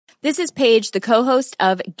This is Paige, the co-host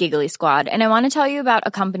of Giggly Squad, and I want to tell you about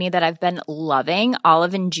a company that I've been loving,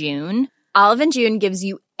 Olive & June. Olive & June gives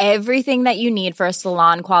you everything that you need for a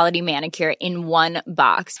salon-quality manicure in one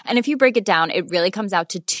box. And if you break it down, it really comes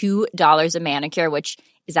out to $2 a manicure, which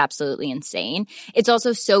is absolutely insane. It's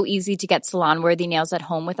also so easy to get salon-worthy nails at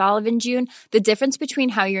home with Olive & June. The difference between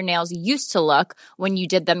how your nails used to look when you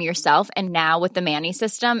did them yourself and now with the Mani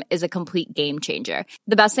system is a complete game changer.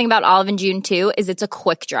 The best thing about Olive & June, too, is it's a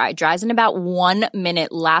quick dry. Dries in about 1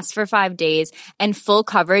 minute, lasts for 5 days, and full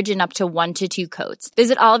coverage in up to 1 to 2 coats.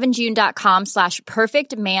 Visit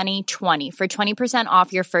oliveandjune.com/perfectmani20 for 20%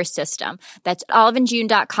 off your first system. That's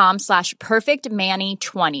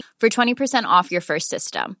oliveandjune.com/perfectmani20 for 20% off your first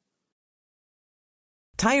system.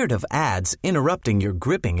 Tired of ads interrupting your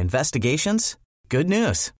gripping investigations? Good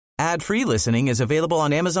news. Ad-free listening is available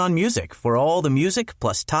on Amazon Music for all the music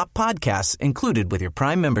plus top podcasts included with your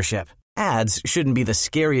Prime membership. Ads shouldn't be the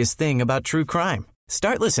scariest thing about true crime.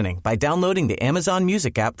 Start listening by downloading the Amazon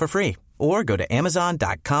Music app for free or go to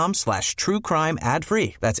amazon.com/truecrime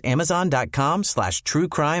ad-free. That's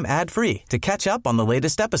amazon.com/truecrime ad-free to catch up on the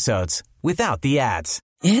latest episodes without the ads.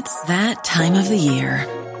 It's that time of the year.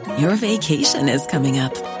 Your vacation is coming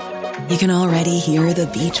up. You can already hear the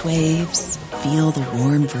beach waves, feel the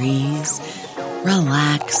warm breeze,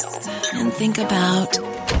 relax, and think about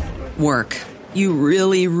work. You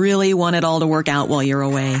really, really want it all to work out while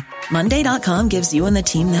you're away. Monday.com gives you and the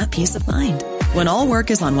team that peace of mind. When all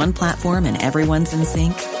work is on one platform and everyone's in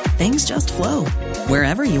sync, things just flow.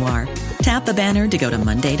 Wherever you are, tap the banner to go to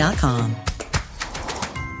Monday.com.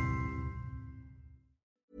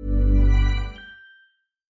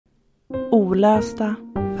 Olösta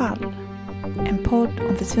fall. En podd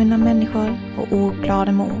om försvunna människor och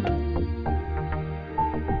ouppklarade mord.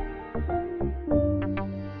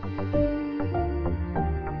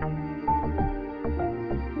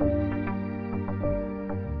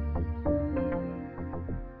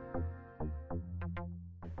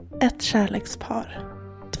 Ett kärlekspar.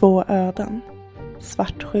 2 öden.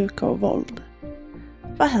 Svartsjuka och våld.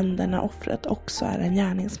 Vad händer när offret också är en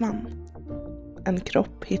gärningsman? En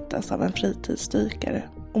kropp hittas av en fritidsdykare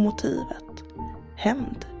och motivet.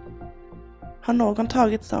 Hämnd. Har någon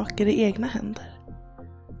tagit saker i egna händer?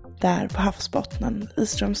 Där på havsbottnen i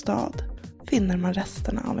Strömstad finner man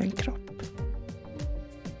resterna av en kropp.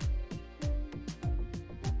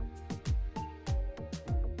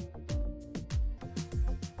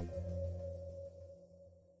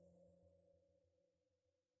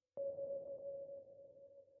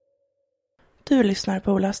 Du lyssnar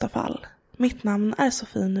på Olösta fall. Mitt namn är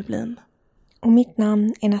Sofie Nublin. Och mitt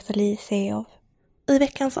namn är Nathalie Seov. I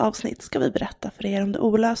veckans avsnitt ska vi berätta för er om det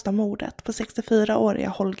olösta mordet på 64-åriga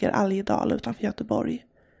Holger Algedal utanför Göteborg.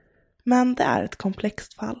 Men det är ett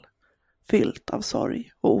komplext fall, fyllt av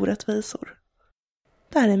sorg och orättvisor.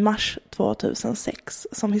 Det är i mars 2006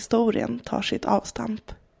 som historien tar sitt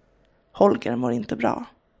avstamp. Holger mår inte bra.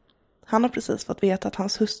 Han har precis fått veta att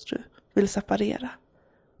hans hustru vill separera.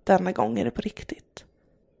 Denna gång är det på riktigt.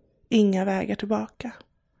 Inga vägar tillbaka.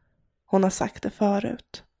 Hon har sagt det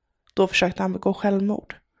förut. Då försökte han begå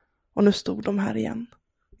självmord. Och nu stod de här igen.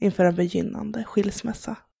 Inför en begynnande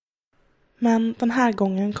skilsmässa. Men den här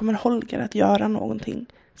gången kommer Holger att göra någonting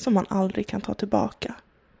som han aldrig kan ta tillbaka.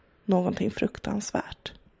 Någonting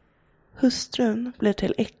fruktansvärt. Hustrun blir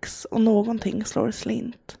till ex och någonting slår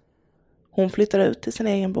slint. Hon flyttar ut till sin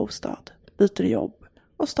egen bostad, byter jobb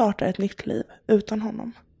och startar ett nytt liv utan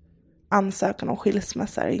honom. Ansökan om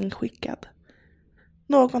skilsmässa är inskickad.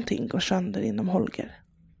 Någonting går sönder inom Holger.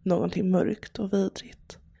 Någonting mörkt och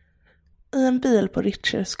vidrigt. I en bil på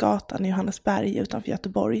Richersgatan i Johannesberg utanför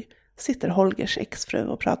Göteborg sitter Holgers exfru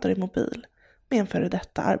och pratar i mobil med en före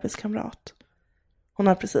detta arbetskamrat. Hon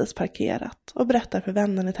har precis parkerat och berättar för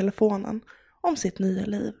vännen i telefonen om sitt nya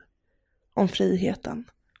liv. Om friheten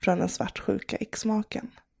från den svartsjuka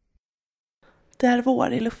exmaken. Det är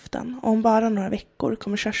vår i luften och om bara några veckor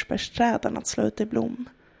kommer körsbärsträden att slå ut i blom.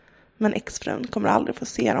 Men exfrun kommer aldrig få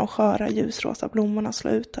se de sköra ljusrosa blommorna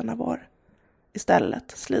slå ut denna vår.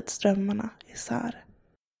 Istället slits drömmarna isär.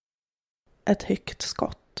 Ett högt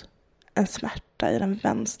skott. En smärta i den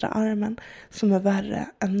vänstra armen som är värre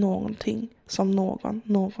än någonting som någon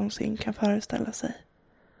någonsin kan föreställa sig.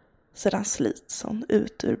 Sedan slits hon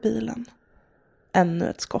ut ur bilen. Ännu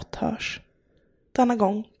ett skott hörs. Denna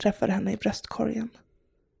gång träffar henne i bröstkorgen.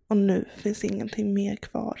 Och nu finns ingenting mer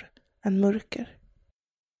kvar än mörker.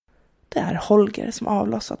 Det är Holger som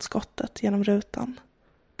avlossat skottet genom rutan.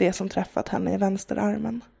 Det som träffat henne i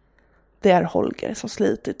vänsterarmen. Det är Holger som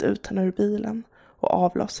slitit ut henne ur bilen och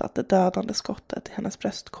avlossat det dödande skottet i hennes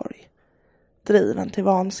bröstkorg. Driven till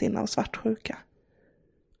vansinne av svartsjuka.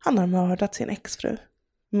 Han har mördat sin exfru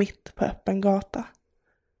mitt på öppen gata.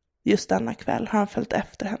 Just denna kväll har han följt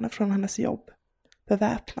efter henne från hennes jobb,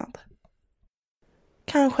 beväpnad.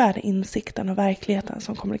 Kanske är det insikten och verkligheten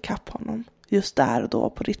som kommer ikapp honom just där och då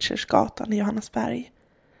på Richardsgatan i Johannesberg.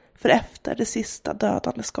 För efter det sista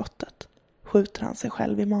dödande skottet skjuter han sig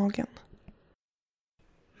själv i magen.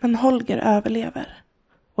 Men Holger överlever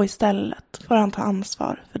och istället får han ta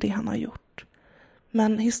ansvar för det han har gjort.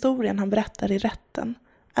 Men historien han berättar i rätten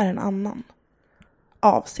är en annan.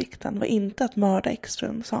 Avsikten var inte att mörda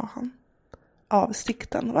exfrun, sa han.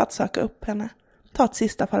 Avsikten var att söka upp henne, ta ett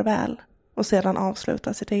sista farväl och sedan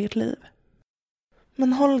avsluta sitt eget liv.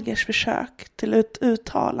 Men Holgers försök till ett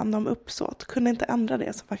uttalande om uppsåt kunde inte ändra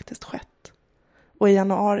det som faktiskt skett. Och i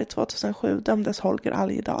januari 2007 dömdes Holger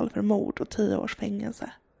Algedal för mord och 10 års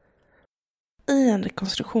fängelse. I en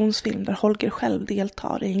rekonstruktionsfilm där Holger själv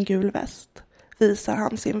deltar i en gul väst visar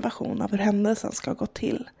han sin version av hur händelsen ska gå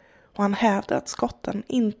till, och han hävdar att skotten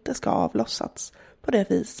inte ska avlossats på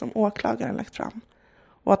det vis som åklagaren lagt fram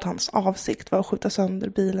och att hans avsikt var att skjuta sönder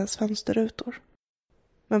bilens fönsterrutor.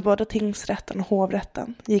 Men både tingsrätten och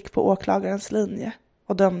hovrätten gick på åklagarens linje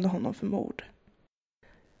och dömde honom för mord.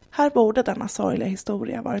 Här borde denna sorgliga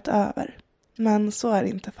historia varit över, men så är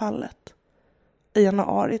inte fallet. I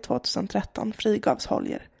januari 2013 frigavs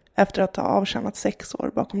Holger efter att ha avtjänat 6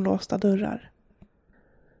 år bakom låsta dörrar.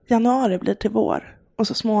 Januari blir till vår och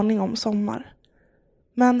så småningom sommar.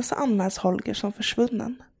 Men så anmäls Holger som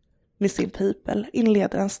försvunnen. Missing People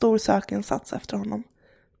inleder en stor sökinsats efter honom,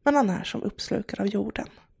 men han är som uppslukad av jorden.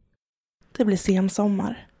 Det blir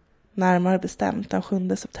sensommar, närmare bestämt den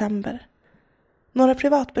 7 september. Några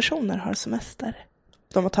privatpersoner har semester.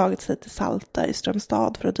 De har tagit sig till Salta i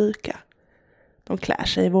Strömstad för att dyka. De klär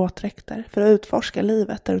sig i våtdräkter för att utforska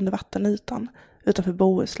livet där under vattenytan utanför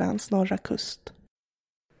Bohusläns norra kust.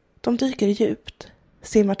 De dyker djupt,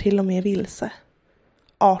 simmar till och med vilse.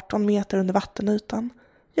 18 meter under vattenytan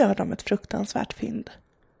gör de ett fruktansvärt fynd.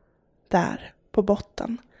 Där, på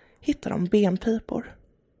botten, hittar de benpipor.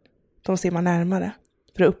 De simmar närmare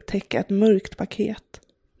för att upptäcka ett mörkt paket,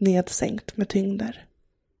 nedsänkt med tyngder.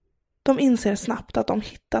 De inser snabbt att de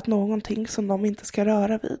hittat någonting som de inte ska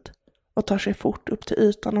röra vid och tar sig fort upp till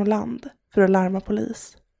ytan och land för att larma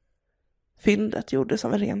polis. Fyndet gjordes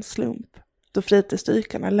av en ren slump, då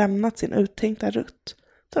fritidsdykarna lämnat sin uttänkta rutt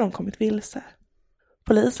då de kommit vilse.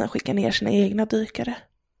 Polisen skickar ner sina egna dykare.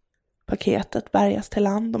 Paketet bärgas till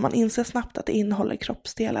land och man inser snabbt att det innehåller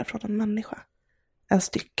kroppsdelar från en människa. En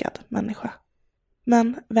styckad människa.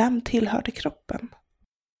 Men vem tillhörde kroppen?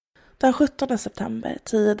 Den 17 september,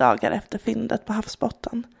 10 dagar efter fyndet på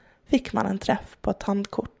havsbotten, fick man en träff på ett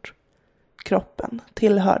handkort. Kroppen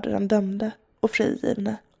tillhörde den dömde och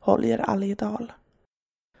frigivne Holger Algedal.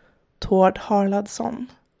 Tord Haraldsson,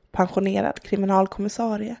 pensionerad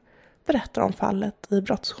kriminalkommissarie, berättar om fallet i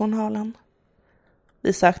brottsjournalen.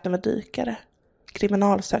 Vi sökte med dykare,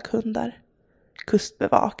 kriminalsökhundar,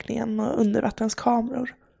 kustbevakningen och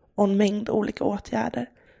undervattenskameror och en mängd olika åtgärder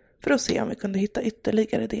för att se om vi kunde hitta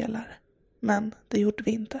ytterligare delar. Men det gjorde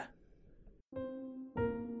vi inte.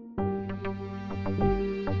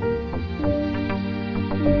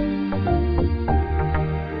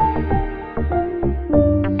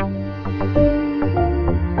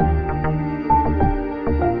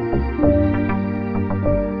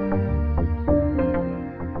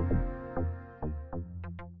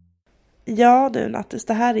 Ja du Nattis,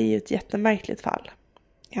 det här är ju ett jättemärkligt fall.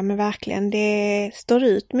 Ja men verkligen, det står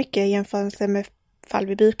ut mycket i jämförelse med fall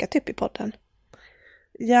vi brukar typ i podden.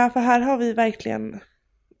 Ja, för här har vi verkligen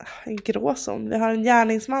en gråzon. Vi har en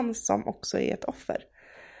gärningsman som också är ett offer.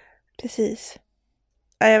 Precis.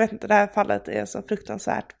 Jag vet inte, det här fallet är så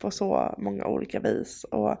fruktansvärt på så många olika vis.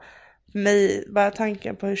 Och för mig bara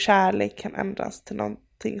tanken på hur kärlek kan ändras till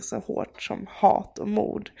någonting så hårt som hat och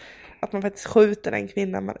mord. Att man faktiskt skjuter en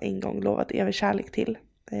kvinna man en gång lovat evig kärlek till.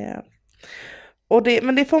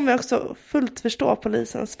 Men det får mig också fullt förstå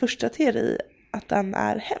polisens första teori, att den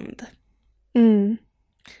är hämnd. Mm.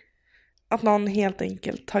 Att någon helt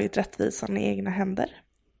enkelt tagit rättvisan i egna händer.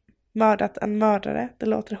 Mördat en mördare, det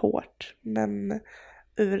låter hårt, men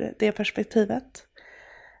ur det perspektivet.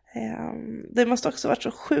 Det måste också varit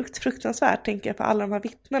så sjukt fruktansvärt, tänker jag, för alla de här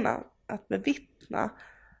vittnena att bevittna.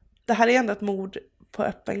 Det här är ändå ett mord på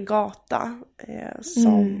öppen gata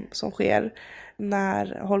som sker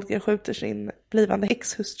när Holger skjuter sin blivande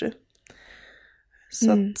exhustru.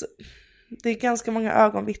 Så att det är ganska många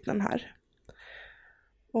ögonvittnen här.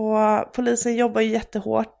 Och polisen jobbar ju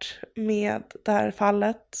jättehårt med det här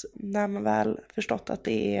fallet när man väl förstått att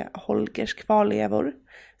det är Holgers kvarlevor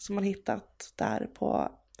som man hittat där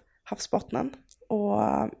på havsbottnen. Och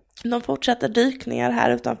De fortsätter dykningar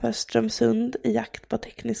här utanför Strömsund i jakt på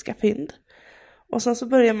tekniska fynd. Och sen så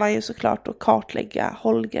börjar man ju såklart att kartlägga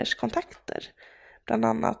Holgers kontakter. Bland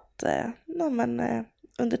annat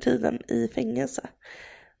under tiden i fängelse.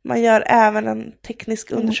 Man gör även en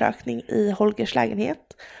teknisk undersökning i Holgers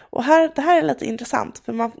lägenhet. Och det här är lite intressant,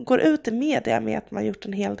 för man går ut i media med att man gjort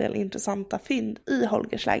en hel del intressanta fynd i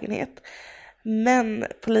Holgers lägenhet. Men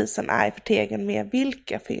polisen är förtegen med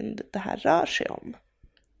vilka fynd det här rör sig om.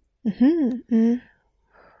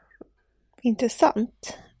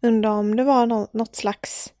 Intressant. Undrar om det var något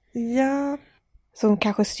slags... Ja. Som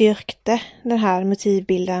kanske styrkte den här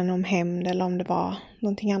motivbilden om hämnd, eller om det var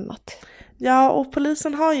någonting annat. Ja, och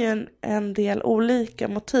polisen har ju en del olika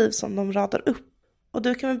motiv som de radar upp. Och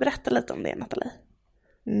du kan väl berätta lite om det, Nathalie?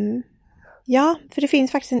 Ja, för det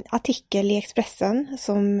finns faktiskt en artikel i Expressen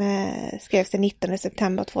som skrevs den 19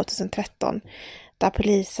 september 2013. Där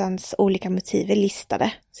polisens olika motiv är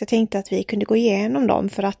listade. Så jag tänkte att vi kunde gå igenom dem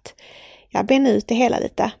för att bena ut det hela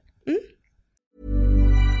lite.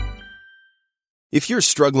 If you're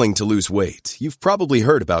struggling to lose weight, you've probably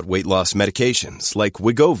heard about weight loss medications like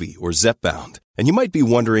Wegovy or Zepbound, and you might be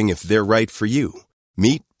wondering if they're right for you.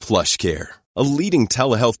 Meet PlushCare, a leading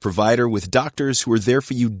telehealth provider with doctors who are there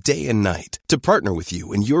for you day and night to partner with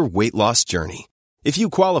you in your weight loss journey. If you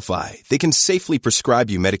qualify, they can safely prescribe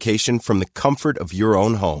you medication from the comfort of your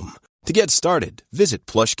own home. To get started, visit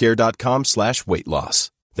plushcare.com/weightloss.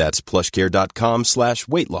 That's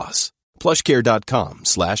plushcare.com/weightloss.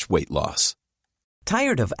 plushcare.com/weightloss.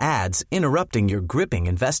 Tired of ads interrupting your gripping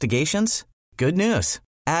investigations? Good news.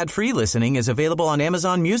 Ad-free listening is available on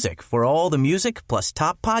Amazon Music for all the music plus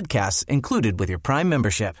top podcasts included with your Prime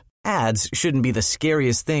membership. Ads shouldn't be the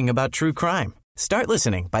scariest thing about true crime. Start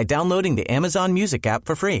listening by downloading the Amazon Music app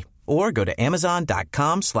for free or go to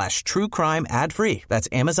amazon.com/truecrime ad-free.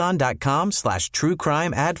 That's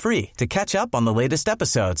amazon.com/truecrime ad-free to catch up on the latest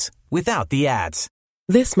episodes without the ads.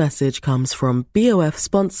 This message comes from BOF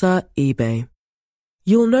sponsor eBay.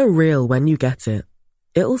 You'll know real when you get it.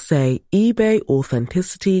 It'll say eBay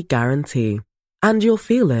Authenticity Guarantee. And you'll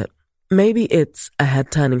feel it. Maybe it's a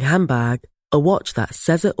head-turning handbag, a watch that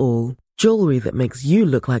says it all, jewelry that makes you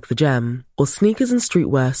look like the gem, or sneakers and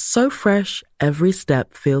streetwear so fresh every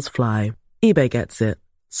step feels fly. eBay gets it.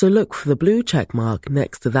 So look for the blue check mark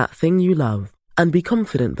next to that thing you love. And be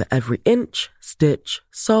confident that every inch, stitch,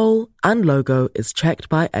 sole, and logo is checked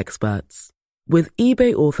by experts. With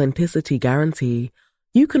eBay Authenticity Guarantee,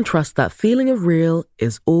 you can trust that feeling of real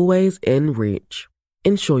is always in reach.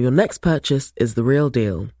 Ensure your next purchase is the real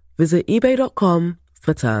deal. Visit ebay.com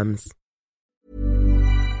for terms.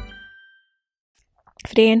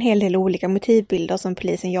 För det är en hel del olika motivbilder som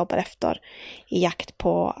polisen jobbar efter i jakt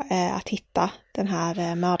på att hitta den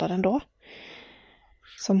här mördaren då.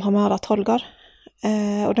 Som har mördat Holger.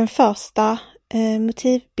 Och den första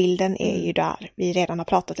motivbilden är ju där vi redan har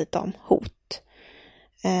pratat lite om hot.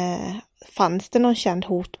 Fanns det någon känd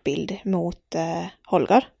hotbild mot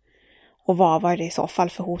Holger? Och vad var det i så fall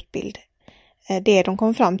för hotbild? Det de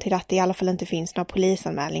kom fram till att det i alla fall inte finns några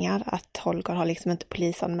polisanmälningar. Att Holger har liksom inte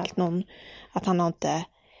polisanmält någon. Att han har inte...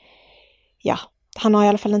 Ja, han har i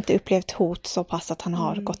alla fall inte upplevt hot så pass att han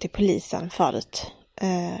har gått till polisen förut.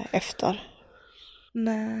 Efter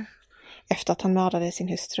att han mördade sin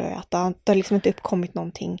hustru. Att det har liksom inte uppkommit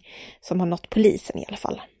någonting som har nått polisen i alla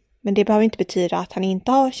fall. Men det behöver inte betyda att han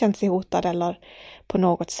inte har känt sig hotad eller på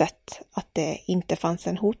något sätt att det inte fanns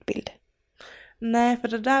en hotbild. Nej, för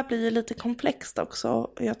det där blir ju lite komplext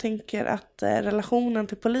också. Jag tänker att relationen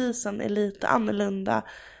till polisen är lite annorlunda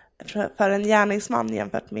för en gärningsman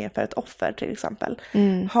jämfört med för ett offer till exempel.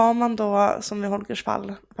 Har man då, som i Holgers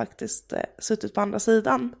fall, faktiskt suttit på andra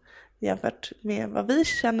sidan jämfört med vad vi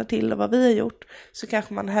känner till och vad vi har gjort, så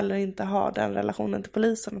kanske man heller inte har den relationen till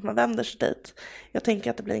polisen att man vänder sig dit. Jag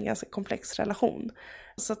tänker att det blir en ganska komplex relation.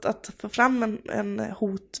 Så att få fram en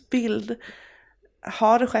hotbild,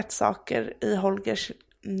 har det skett saker i Holgers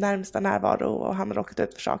närmsta närvaro och han har råkat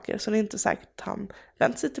ut för saker, så det är inte säkert att han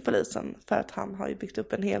vänt sig till polisen, för att han har ju byggt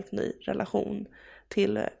upp en helt ny relation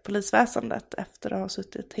till polisväsendet efter att ha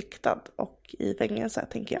suttit häktad och i fängelse,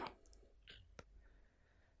 tänker jag.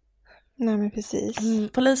 Nej, men precis.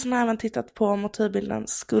 Polisen har även tittat på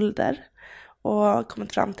motivbildens skulder och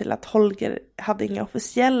kommit fram till att Holger hade inga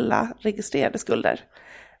officiella registrerade skulder.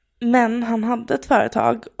 Men han hade ett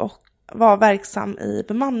företag och var verksam i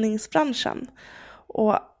bemanningsbranschen.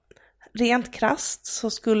 Och rent krasst så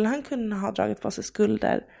skulle han kunna ha dragit på sig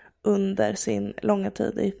skulder under sin långa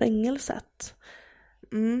tid i fängelset.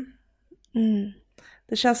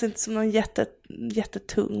 Det känns inte som någon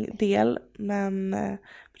jättetung del, men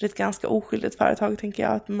det är ett ganska oskyldigt företag, tänker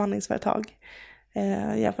jag, ett bemanningsföretag.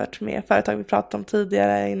 jämfört med företag vi pratade om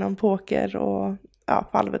tidigare inom poker och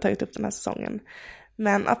Valve tagit upp den här säsongen.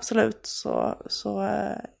 Men absolut så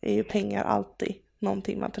är ju pengar alltid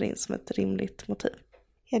någonting man tar in som ett rimligt motiv.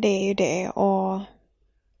 Ja, det är ju det, och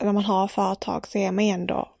när man har företag så är man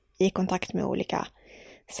ändå i kontakt med olika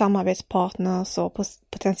samarbetspartners och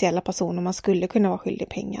potentiella personer man skulle kunna vara skyldig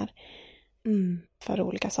pengar för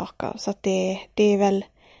olika saker. Så att det är väl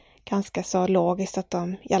ganska så logiskt att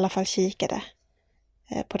de i alla fall kikade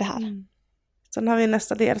på det här. Sen har vi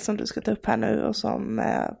nästa del som du ska ta upp här nu och som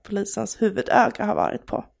polisens huvudöga har varit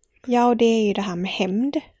på. Ja, och det är ju det här med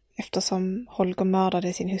hämnd, eftersom Holger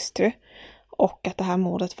mördade sin hustru och att det här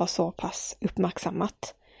mordet var så pass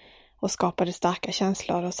uppmärksammat och skapade starka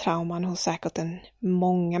känslor och trauman hos säkert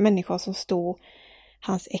många människor som stod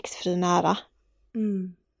hans exfru nära.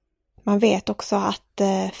 Man vet också att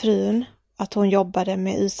frun, att hon jobbade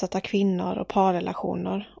med utsatta kvinnor och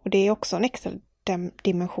parrelationer, och det är också en extra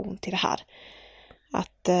dimension till det här.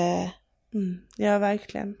 Att ja,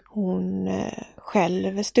 verkligen. Hon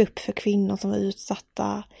själv stod upp för kvinnor som var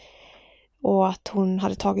utsatta och att hon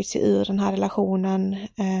hade tagit sig ur den här relationen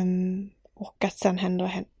och att sen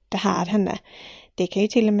händer det här henne. Det kan ju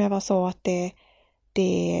till och med vara så att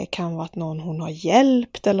det kan vara att någon hon har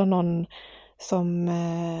hjälpt eller någon som,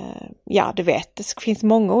 du vet, det finns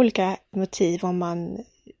många olika motiv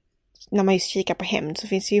när man just kikar på hämnd så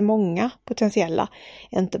finns det ju många potentiella,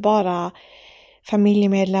 inte bara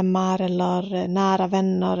familjemedlemmar eller nära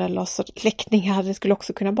vänner eller släktingar. Det skulle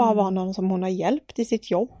också kunna bara vara någon som hon har hjälpt i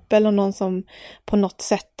sitt jobb eller någon som på något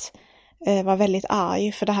sätt var väldigt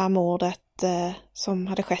arg för det här mordet som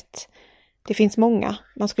hade skett. Det finns många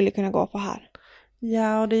man skulle kunna gå på här.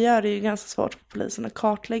 Ja, och det gör det ju ganska svårt för polisen att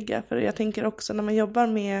kartlägga. För jag tänker också när man jobbar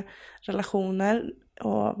med relationer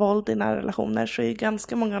och våld i nära relationer så är ju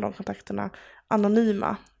ganska många av de kontakterna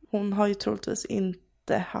anonyma. Hon har ju troligtvis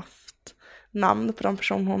inte haft namn på de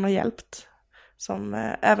personer hon har hjälpt.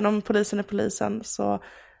 Även om polisen är polisen så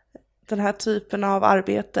den här typen av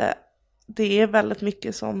arbete, det är väldigt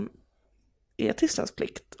mycket som är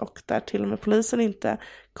tystnadsplikt och där till och med polisen inte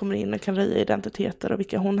kommer in och kan röja identiteter och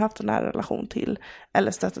vilka hon haft en nära relation till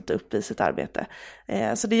eller stöttat upp i sitt arbete.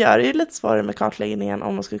 Så det gör det ju lite svårare med kartläggningen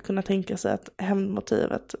om man skulle kunna tänka sig att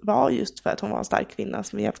hämndmotivet var just för att hon var en stark kvinna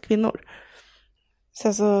som hjälpt kvinnor.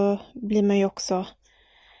 Sen så blir man ju också,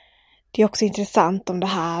 det är också intressant om det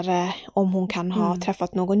här, om hon kan ha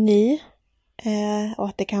träffat någon ny och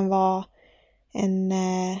att det kan vara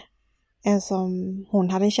en som hon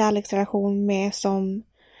hade en kärleksrelation med som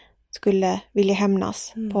skulle vilja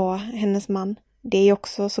hämnas på hennes man. Det är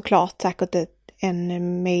också såklart säkert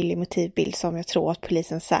en möjlig motivbild som jag tror att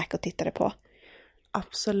polisen säkert tittade på.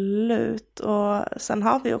 Absolut, och sen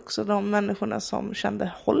har vi också de människorna som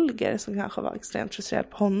kände Holger som kanske var extremt frustrerad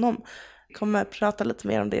på honom. Jag kommer att prata lite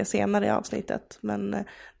mer om det senare i avsnittet, men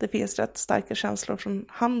det finns rätt starka känslor från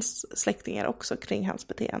hans släktingar också kring hans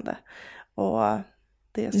beteende och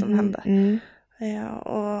det som hände.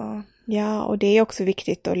 Och det är också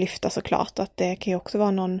viktigt att lyfta såklart att det kan ju också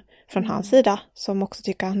vara någon från hans sida som också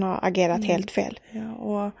tycker han har agerat helt fel. Ja,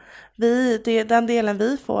 och den delen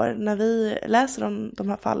vi får när vi läser om de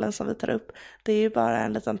här fallen som vi tar upp, det är ju bara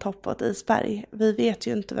en liten topp på ett isberg. Vi vet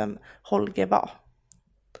ju inte vem Holger var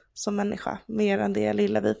som människa, mer än det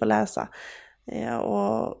lilla vi får läsa.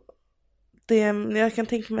 Och jag kan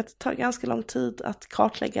tänka mig att det tar ganska lång tid att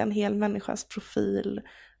kartlägga en hel människas profil,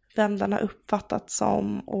 vem den har uppfattats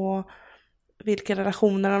som och vilka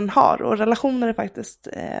relationer den har. Och relationer är faktiskt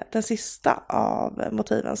den sista av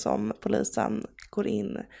motiven som polisen går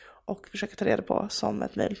in och försöker ta reda på som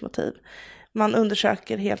ett möjligt motiv. Man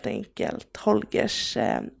undersöker helt enkelt Holgers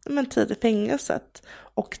tid i fängelset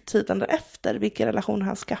och tiden därefter, vilka relationer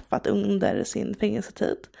han skaffat under sin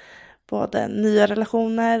fängelsetid. Både nya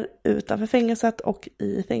relationer utanför fängelset och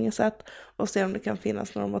i fängelset och se om det kan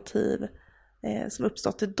finnas några motiv som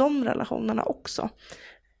uppstått i de relationerna också.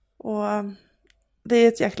 Och det är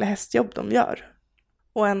ett jäkla hästjobb de gör.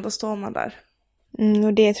 Och ändå står man där.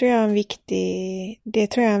 Och det tror jag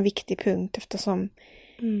är en viktig punkt eftersom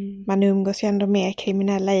man umgås ju ändå med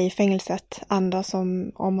kriminella i fängelset. Andra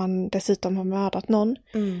som, om man dessutom har mördat någon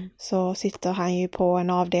så sitter han ju på en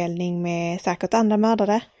avdelning med säkert andra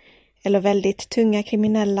mördare. Eller väldigt tunga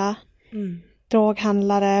kriminella,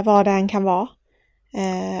 droghandlare, vad det än kan vara.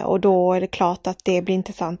 Och då är det klart att det blir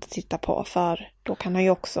intressant att titta på. För då kan han ju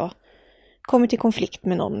också komma till konflikt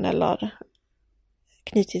med någon eller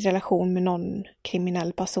knutit relation med någon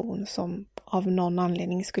kriminell person som av någon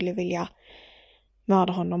anledning skulle vilja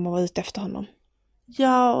mörda honom och vara ute efter honom.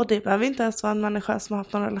 Ja, och det behöver inte ens vara en människa som har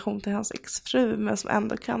haft någon relation till hans exfru, men som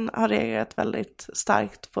ändå kan ha reagerat väldigt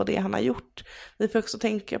starkt på det han har gjort. Vi får också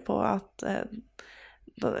tänka på att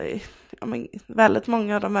väldigt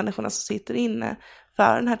många av de människorna som sitter inne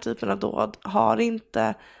för den här typen av dåd har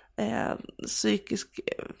inte psykisk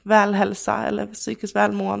välhälsa eller psykiskt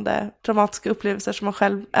välmående, traumatiska upplevelser som man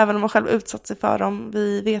själv, även om man själv utsatt sig för dem.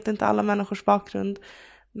 Vi vet inte alla människors bakgrund,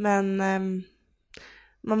 men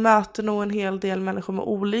man möter nog en hel del människor med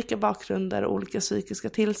olika bakgrunder, olika psykiska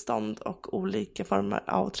tillstånd och olika former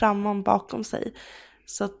av trauman bakom sig.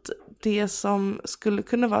 Så att det som skulle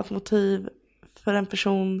kunna vara ett motiv för en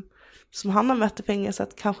person som han har mött i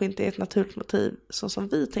fängelset kanske inte är ett naturligt motiv så som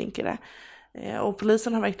vi tänker det. Och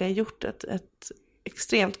polisen har verkligen gjort ett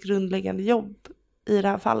extremt grundläggande jobb i det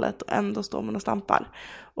här fallet, och ändå står man och stampar.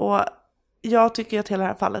 Och jag tycker att hela det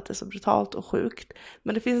här fallet är så brutalt och sjukt.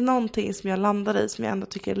 Men det finns någonting som jag landar i som jag ändå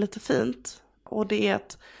tycker är lite fint. Och det är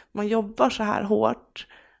att man jobbar så här hårt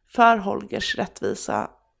för Holgers rättvisa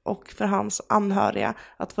och för hans anhöriga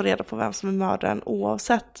att få reda på vem som är mördaren,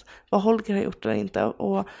 oavsett vad Holger har gjort eller inte.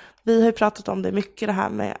 Och vi har ju pratat om det mycket, det här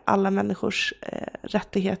med alla människors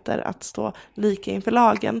rättigheter att stå lika inför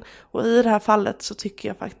lagen. Och i det här fallet så tycker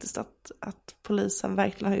jag faktiskt att polisen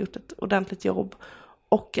verkligen har gjort ett ordentligt jobb.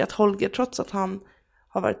 Och att Holger, trots att han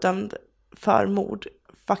har varit dömd för mord,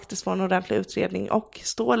 faktiskt får en ordentlig utredning och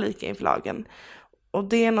står lika inför lagen. Och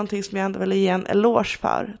det är någonting som jag ändå vill ge en eloge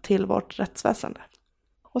för till vårt rättsväsende.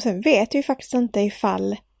 Och sen vet jag ju faktiskt inte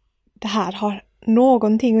ifall det här har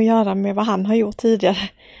någonting att göra med vad han har gjort tidigare.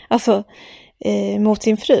 Alltså mot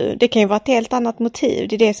sin fru. Det kan ju vara ett helt annat motiv.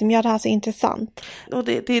 Det är det som gör det här så intressant. Och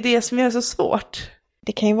det är det som gör det så svårt.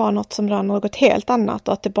 Det kan ju vara något som rör något helt annat,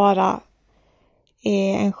 och att det bara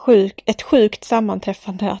är ett sjukt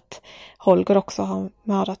sammanträffande att Holger också har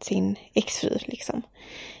mördat sin exfru liksom.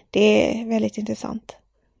 Det är väldigt intressant.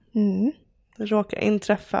 Det råkar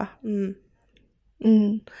inträffa.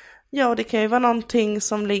 Ja, och det kan ju vara någonting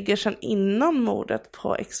som ligger sedan innan mordet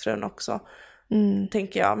på exfrun också.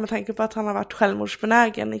 Tänker jag, med tanke på att han har varit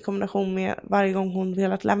självmordsbenägen i kombination med varje gång hon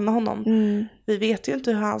velat lämna honom. Vi vet ju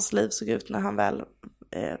inte hur hans liv såg ut när han väl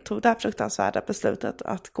tog det här fruktansvärda beslutet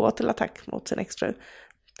att gå till attack mot sin exfru.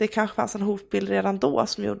 Det kanske fanns en hotbild redan då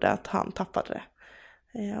som gjorde att han tappade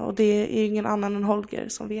det. Och det är ju ingen annan än Holger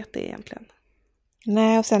som vet det egentligen.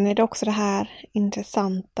 Nej, och sen är det också det här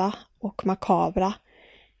intressanta och makabra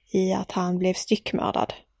i att han blev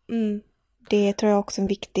styckmördad. Det tror jag också är en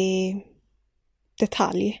viktig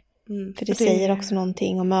detalj. För det säger också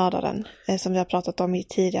någonting om mördaren, som vi har pratat om i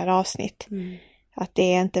tidigare avsnitt. Att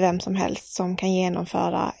det är inte vem som helst som kan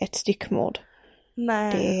genomföra ett styckmord.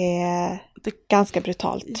 Nej. Det är ganska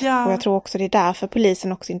brutalt. Ja. Och jag tror också det är därför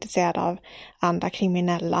polisen också är intresserad av andra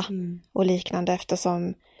kriminella och liknande,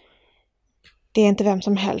 eftersom det är inte vem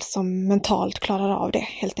som helst som mentalt klarar av det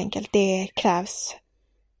helt enkelt. Det krävs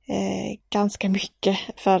ganska mycket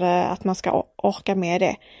för att man ska orka med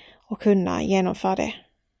det och kunna genomföra det.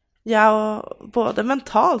 Ja, och både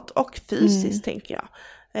mentalt och fysiskt tänker jag.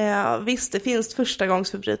 Visst, det finns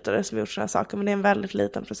förstagångsförbrytare som gjort sådana saker, men det är en väldigt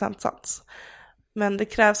liten procentsats. Men det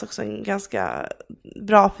krävs också en ganska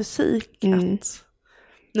bra fysik. Att,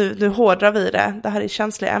 nu hårdrar vi det här är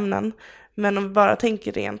känsliga ämnen, men om vi bara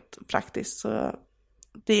tänker rent praktiskt så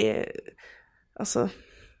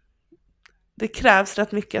det krävs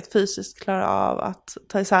rätt mycket att fysiskt klara av att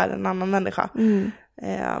ta isär en annan människa.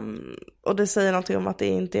 Och det säger någonting om att det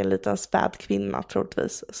inte är en liten späd kvinna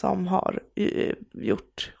troligtvis som har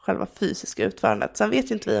gjort själva fysiska utförandet. Sen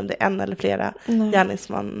vet ju inte vi om det är en eller flera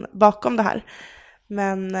gärningsmän bakom det här.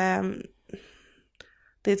 Men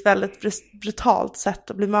det är ett väldigt brutalt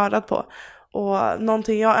sätt att bli mördad på. Och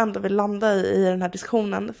någonting jag ändå vill landa i den här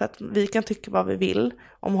diskussionen, för att vi kan tycka vad vi vill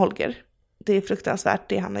om Holger. Det är fruktansvärt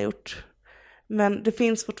det han har gjort. Men det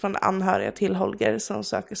finns fortfarande anhöriga till Holger som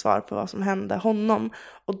söker svar på vad som hände honom.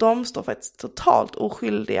 Och de står faktiskt totalt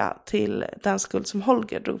oskyldiga till den skuld som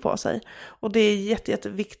Holger drog på sig. Och det är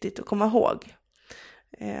jätteviktigt att komma ihåg.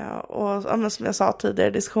 Och som jag sa tidigare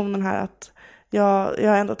i diskussionen här, att jag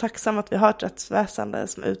är ändå tacksam att vi har ett rättsväsende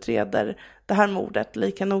som utreder det här mordet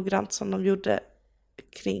lika noggrant som de gjorde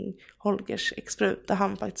kring Holgers exfru, där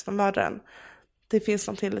han faktiskt var mördaren. Det finns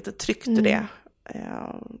någonting lite tryggt i det.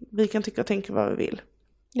 Vi kan tycka och tänka vad vi vill.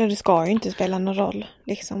 Ja, det ska ju inte spela någon roll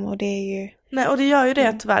liksom, och det är ju... Nej, och det gör ju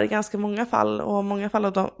det tyvärr i ganska många fall, och många fall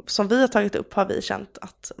av de som vi har tagit upp har vi känt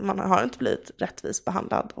att man har inte blivit rättvist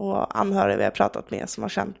behandlad, och anhöriga vi har pratat med som har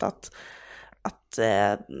känt att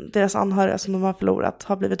deras anhöriga som de har förlorat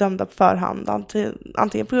har blivit dömda på förhand,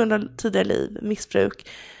 antingen på grund av tidigare liv, missbruk,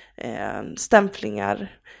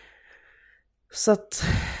 stämplingar. Så att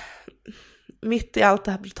mitt i allt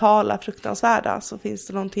det här brutala, fruktansvärda, så finns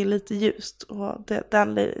det någonting lite ljust. Och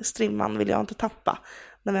den strimman vill jag inte tappa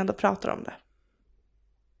när vi ändå pratar om det.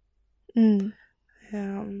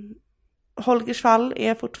 Holgers fall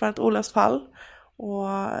är fortfarande ett olöst fall. Och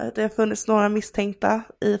det har funnits några misstänkta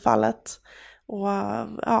i fallet. Och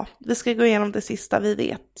ja, vi ska gå igenom det sista vi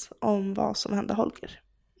vet om vad som hände Holger.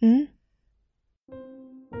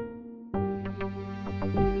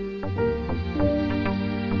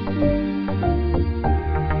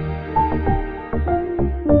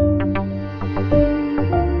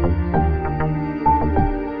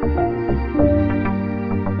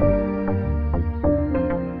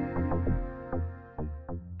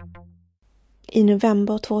 I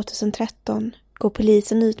november 2013 går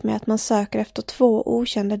polisen ut med att man söker efter 2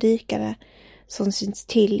 okända dykare som syns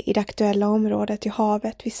till i det aktuella området i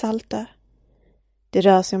havet vid Saltö. Det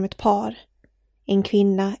rör sig om ett par, en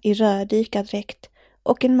kvinna i röd dykardräkt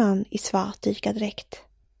och en man i svart dykardräkt.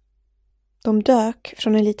 De dök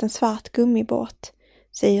från en liten svart gummibåt,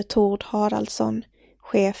 säger Tord Haraldsson,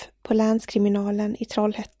 chef på länskriminalen i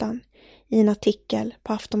Trollhättan, i en artikel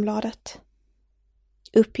på Aftonbladet.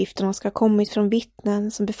 Uppgifterna ska ha kommit från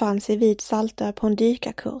vittnen som befann sig vid Saltö på en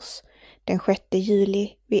dykarkurs den 6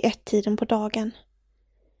 juli vid 1-tiden på dagen.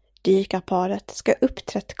 Dykarparet ska ha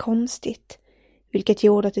uppträtt konstigt, vilket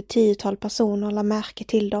gjorde att ett 10-tal personer lade märke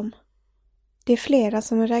till dem. Det är flera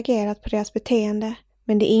som har reagerat på deras beteende,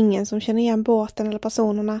 men det är ingen som känner igen båten eller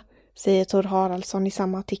personerna, säger Tord Haraldsson i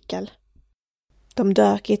samma artikel. De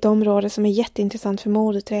dök i ett område som är jätteintressant för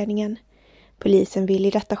mordutredningen. Polisen vill i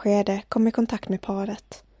detta skede komma i kontakt med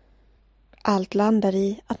paret. Allt landar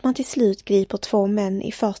i att man till slut griper 2 män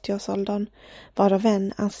i 40-årsåldern, varav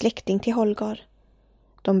en är släkting till Holger.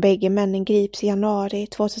 De bägge männen grips i januari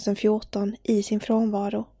 2014 i sin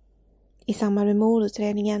frånvaro. I samband med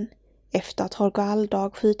mordutredningen, efter att Holger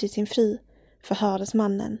Aldag skjutit sin fru, förhördes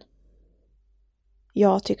mannen.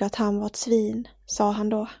 Jag tycker att han var ett svin, sa han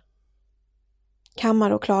då.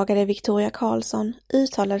 Kammaråklagare Victoria Karlsson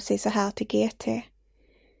uttalade sig så här till GT.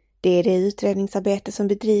 Det är det utredningsarbete som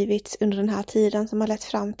bedrivits under den här tiden som har lett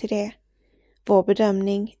fram till det. Vår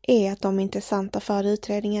bedömning är att de är intressanta för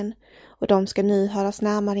utredningen och de ska nu höras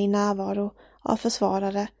närmare i närvaro av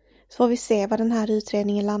försvarare, så får vi se vad den här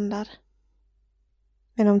utredningen landar.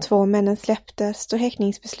 Men de 2 männen släpptes då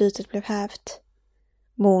häktningsbeslutet blev hävt.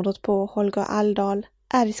 Mordet på Holger Aldag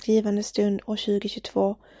är i skrivande stund år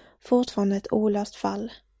 2022 fortfarande ett olöst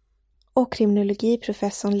fall. Och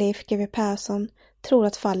kriminologiprofessorn Leif GW Persson tror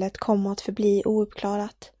att fallet kommer att förbli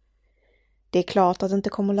ouppklarat. Det är klart att det inte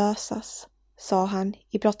kommer lösas, sa han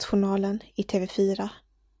i Brottsjournalen i TV4.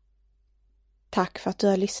 Tack för att du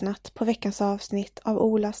har lyssnat på veckans avsnitt av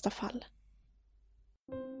Olösta fall.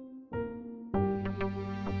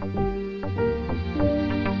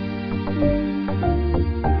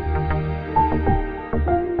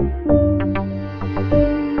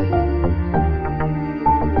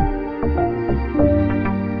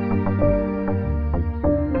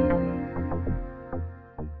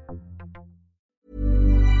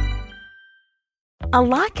 A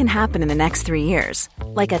lot can happen in the next 3 years.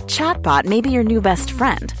 Like a chatbot may be your new best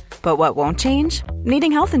friend. But what won't change?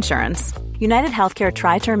 Needing health insurance. United Healthcare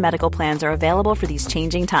Tri-Term Medical Plans are available for these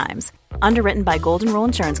changing times. Underwritten by Golden Rule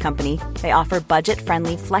Insurance Company, they offer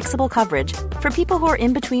budget-friendly, flexible coverage for people who are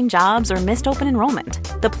in between jobs or missed open enrollment.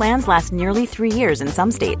 The plans last nearly 3 years in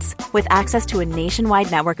some states, with access to a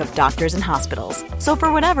nationwide network of doctors and hospitals. So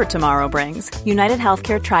for whatever tomorrow brings, United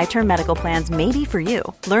Healthcare Tri-Term Medical Plans may be for you.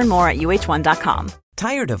 Learn more at uh1.com.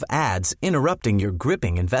 Tired of ads interrupting your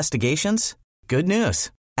gripping investigations? Good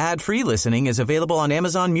news. Ad-free listening is available on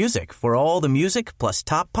Amazon Music for all the music plus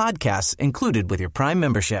top podcasts included with your Prime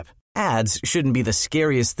membership. Ads shouldn't be the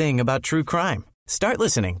scariest thing about true crime. Start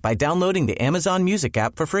listening by downloading the Amazon Music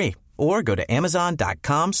app for free or go to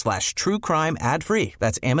amazon.com/truecrime ad-free.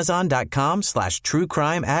 That's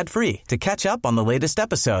amazon.com/truecrime ad-free to catch up on the latest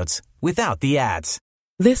episodes without the ads.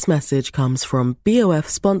 This message comes from BOF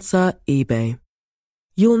sponsor eBay.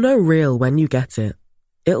 You'll know real when you get it.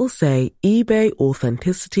 It'll say eBay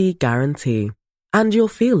Authenticity Guarantee. And you'll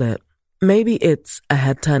feel it. Maybe it's a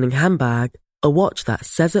head-turning handbag, a watch that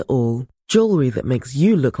says it all, jewelry that makes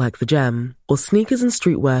you look like the gem, or sneakers and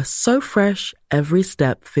streetwear so fresh every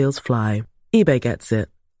step feels fly. eBay gets it.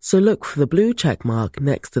 So look for the blue check mark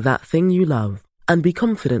next to that thing you love and be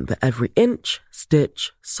confident that every inch,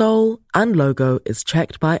 stitch, sole, and logo is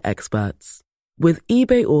checked by experts. With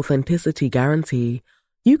eBay Authenticity Guarantee,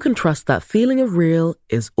 you can trust that feeling of real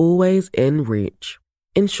is always in reach.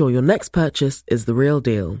 Ensure your next purchase is the real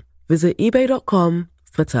deal. Visit ebay.com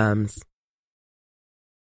for terms.